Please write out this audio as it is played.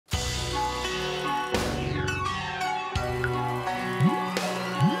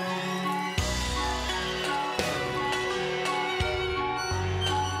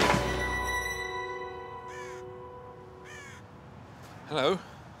Hello.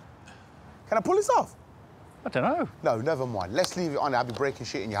 Can I pull this off? I don't know. No, never mind. Let's leave it on. I'll be breaking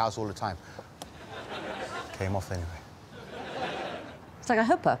shit in your house all the time. Came off anyway. It's like a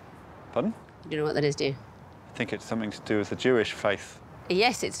huppah. Pardon? You know what that is, do you? I think it's something to do with the Jewish faith.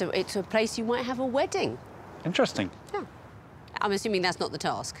 Yes, it's a place you might have a wedding. Interesting. Yeah. I'm assuming that's not the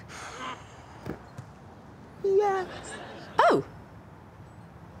task. Yeah. Oh!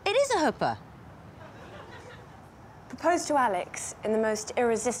 It is a huppah. Propose to Alex in the most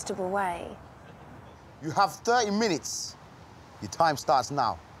irresistible way. You have 30 minutes. Your time starts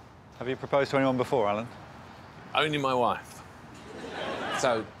now. Have you proposed to anyone before, Alan? Only my wife.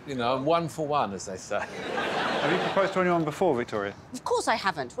 So, you know, I'm 1 for 1, as they say. Have you proposed to anyone before, Victoria? Of course I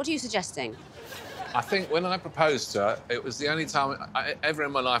haven't. What are you suggesting? I think when I proposed to her, it was the only time ever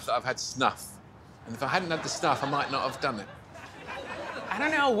in my life that I've had snuff. And if I hadn't had the snuff, I might not have done it. I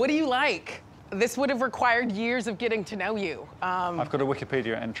don't know. What do you like? This would have required years of getting to know you. I've got a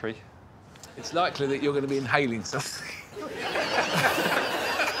Wikipedia entry. It's likely that you're going to be inhaling something.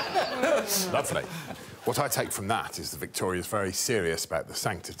 Lovely. What I take from that is that Victoria's very serious about the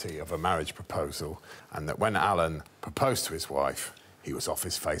sanctity of a marriage proposal, and that when Alan proposed to his wife, he was off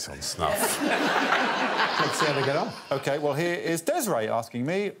his face on snuff. Let's see how they get on. OK, well, here is Desiree asking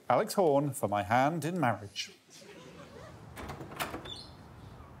me, Alex Horne, for my hand in marriage.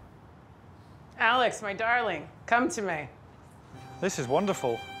 Alex, my darling, come to me. This is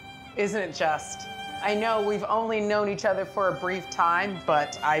wonderful. Isn't it just? I know we've only known each other for a brief time,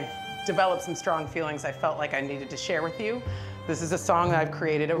 but I've developed some strong feelings I felt like I needed to share with you. This is a song that I've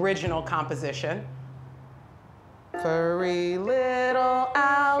created, original composition. Furry little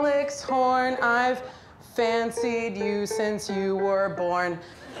Alex Horne, I've fancied you since you were born.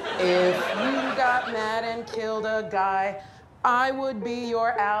 If you got mad and killed a guy, I would be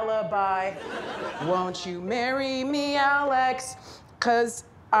your alibi. Won't you marry me, Alex? Cause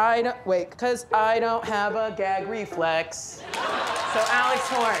I don't have a gag reflex. So, Alex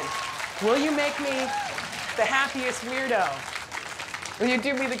Horne, will you make me the happiest weirdo? Will you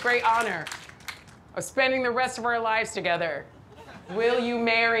do me the great honor of spending the rest of our lives together? Will you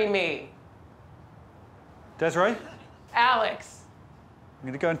marry me? Desiree? Alex. I'm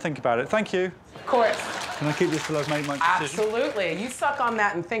going to go and think about it. Thank you. Of course. Can I keep this till I've made my decision? Absolutely. You suck on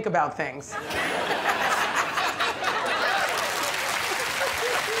that and think about things.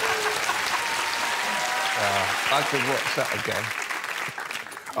 I could watch that again.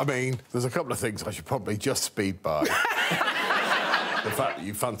 I mean, there's a couple of things I should probably just speed by. The fact that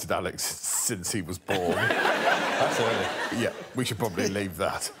you fancied Alex since he was born. That's early. Yeah, we should probably leave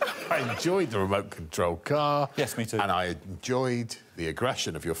that. I enjoyed the remote control car. Yes, me too. And I enjoyed the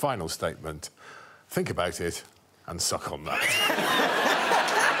aggression of your final statement. Think about it and suck on that.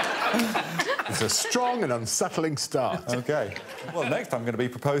 It's a strong and unsettling start. OK. Well, next I'm going to be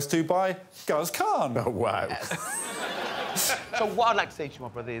proposed to by Guz Khan. Oh, wow. So what I'd like to say to you, my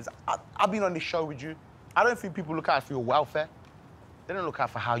brother, is I've been on this show with you. I don't think people look out for your welfare. They don't look out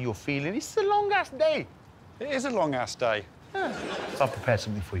for how you're feeling. It's a long-ass day. It is a long-ass day. Yeah. So I've prepared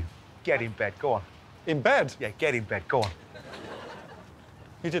something for you. Get in bed, go on. In bed? Yeah, get in bed, go on.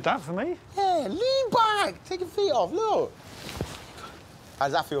 You did that for me? Yeah, lean back. Take your feet off, look.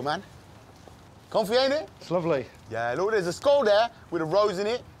 How's that feel, man? Comfy, ain't it? It's lovely. Yeah, look, there's a skull there with a rose in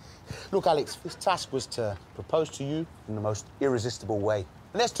it. Look, Alex, this task was to propose to you in the most irresistible way.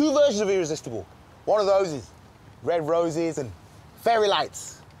 And there's 2 versions of irresistible. One of those is red roses and fairy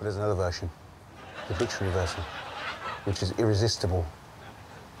lights. But there's another version, the dictionary version, which is irresistible,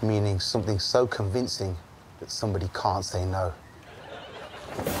 meaning something so convincing that somebody can't say no.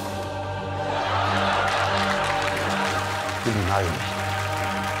 Will you marry me?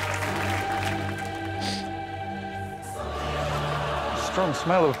 Strong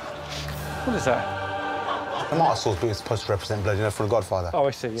smell of... What is that? Tomato sauce being supposed to represent blood, you know, from The Godfather. Oh,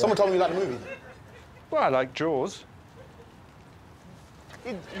 I see, yeah. Someone told me you like the movie. Well, I like Jaws.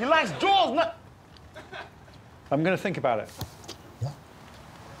 He likes Jaws, no... I'm going to think about it. Yeah.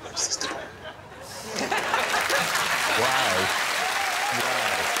 Irresistible. Wow.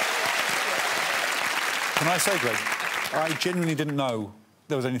 Can I say, Greg, I genuinely didn't know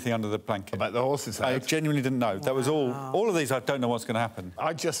there was anything under the blanket. About the horse's head? I genuinely didn't know. Wow. That was all... All of these, I don't know what's going to happen.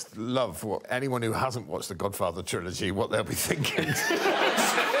 I just love what anyone who hasn't watched the Godfather trilogy, what they'll be thinking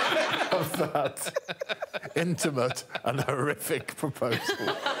of that intimate and horrific proposal. Do you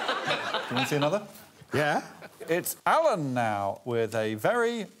want to see another? Yeah? It's Alan now with a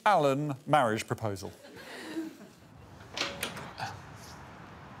very Alan marriage proposal.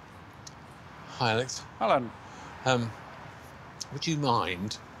 Hi, Alex. Alan. Would you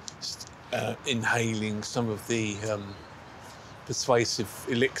mind inhaling some of the persuasive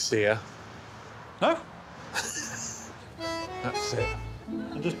elixir. No? That's it.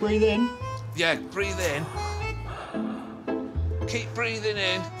 And just breathe in. Yeah, breathe in. Keep breathing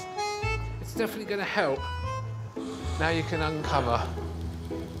in. It's definitely going to help. Now you can uncover.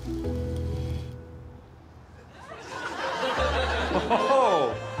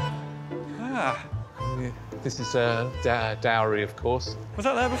 Oh! Ah. Yeah, this is a dowry, of course. Was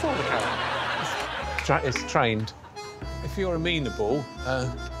that there before the carrot? It's trained. If you're amenable,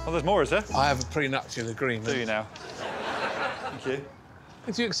 Oh, there's more, is there? I have a prenuptial agreement. Do you now? Thank you.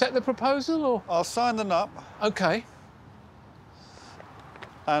 Do you accept the proposal, or...? I'll sign them up, OK.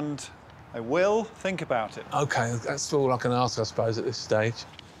 and I will think about it. OK, that's all I can ask, I suppose, at this stage.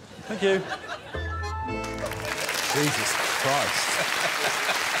 Thank you. Jesus Christ.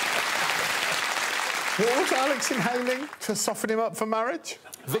 What was Alex inhaling to soften him up for marriage?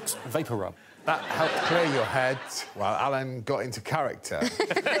 Vicks Vapor Rub. That helped clear your head while Alan got into character.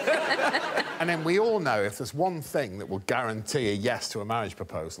 And then we all know if there's one thing that will guarantee a yes to a marriage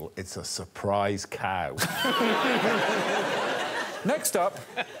proposal, it's a surprise cow. Next up,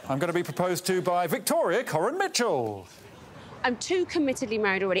 I'm going to be proposed to by Victoria Coren Mitchell. I'm too committedly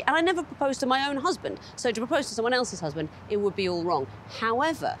married already, and I never proposed to my own husband, so to propose to someone else's husband, it would be all wrong.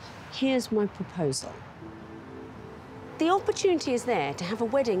 However, here's my proposal. The opportunity is there to have a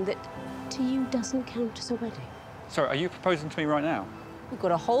wedding that, to you, doesn't count as a wedding. Sorry, are you proposing to me right now? We've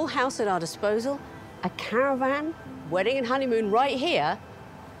got a whole house at our disposal, a caravan, wedding and honeymoon right here.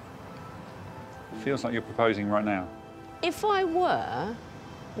 Feels like you're proposing right now. If I were,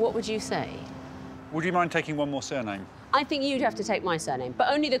 what would you say? Would you mind taking one more surname? I think you'd have to take my surname,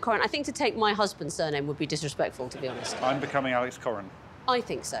 but only the current. I think to take my husband's surname would be disrespectful, to be honest. I'm becoming Alex Coren. I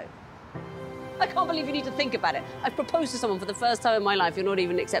think so. I can't believe you need to think about it. I've proposed to someone for the first time in my life. You're not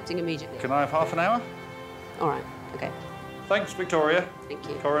even accepting immediately. Can I have half an hour? All right, OK. Thanks, Victoria. Thank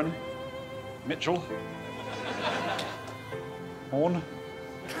you. Coren. Mitchell. Horne.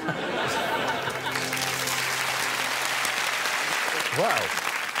 Well,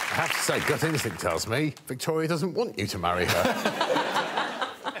 I have to say, gut instinct tells me Victoria doesn't want you to marry her.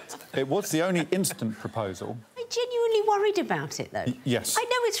 It was the only instant proposal. I'm genuinely worried about it, though. Yes. I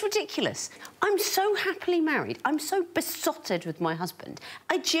know it's ridiculous. I'm so happily married. I'm so besotted with my husband.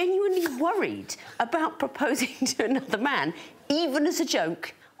 I genuinely worried about proposing to another man, even as a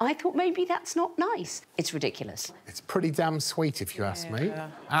joke. I thought maybe that's not nice. It's ridiculous. It's pretty damn sweet, if you ask me.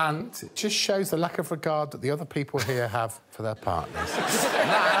 And it just shows the lack of regard that the other people here have for their partners.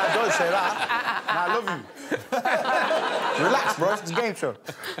 Nah, don't say that. Nah, I love you. Relax, bro. It's a game show.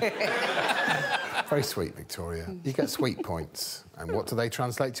 Very sweet, Victoria. You get sweet points. And what do they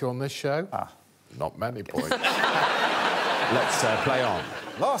translate to on this show? Not many points. Let's play on.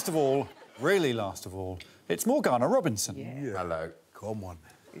 Last of all, really last of all, it's Morgana Robinson. Yeah. Hello. Come on.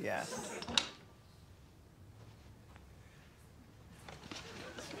 Yeah.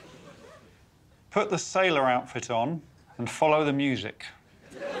 Put the sailor outfit on and follow the music.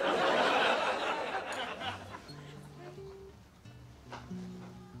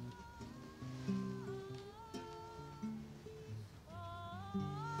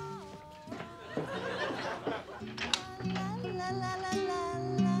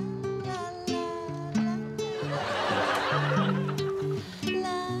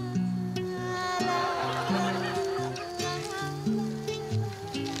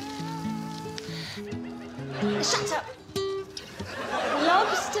 Shut up.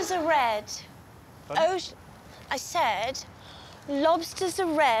 Lobsters are red. I said, lobsters are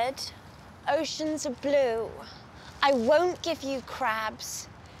red, oceans are blue. I won't give you crabs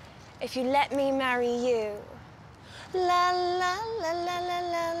if you let me marry you. La la la la la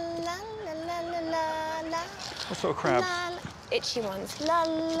la la la la la la. What sort of crabs? Itchy ones. La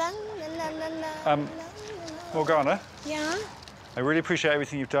la la la la la. Morgana? Yeah? I really appreciate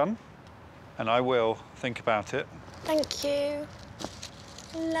everything you've done, and I will think about it. Thank you.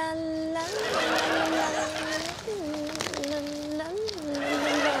 La la la la la la.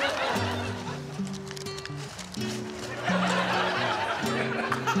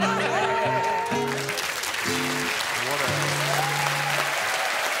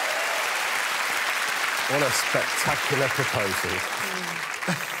 What a spectacular proposal.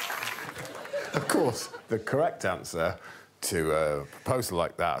 Of course, the correct answer to a proposal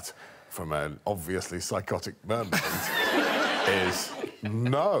like that from an obviously psychotic mermaid is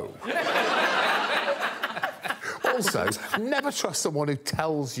no. Also, never trust someone who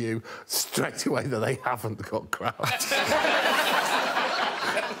tells you straight away that they haven't got crabs.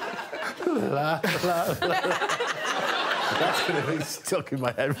 La, la, la. That's going to be stuck in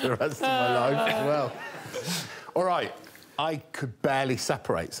my head for the rest of my life as well. All right, I could barely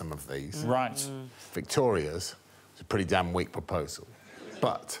separate some of these. Right. Victoria's was a pretty damn weak proposal,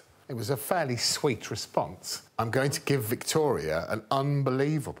 but it was a fairly sweet response. I'm going to give Victoria an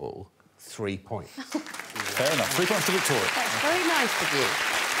unbelievable 3 points. Fair enough. 3 points to Victoria. That's very nice of you.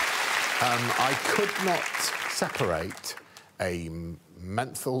 I could not separate a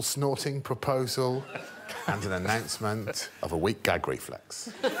menthol snorting proposal and an announcement of a weak gag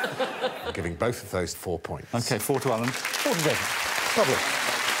reflex. I'm giving both of those 4 points. OK, 4 to Alan, 4 to David. Lovely.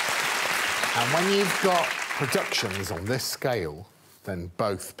 And when you've got productions on this scale, then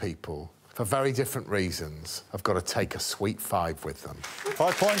both people, for very different reasons, have got to take a sweet 5 with them.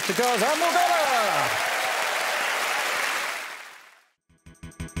 5 points to Girls and Morgana!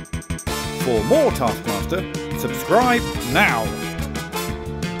 For more Taskmaster, subscribe now.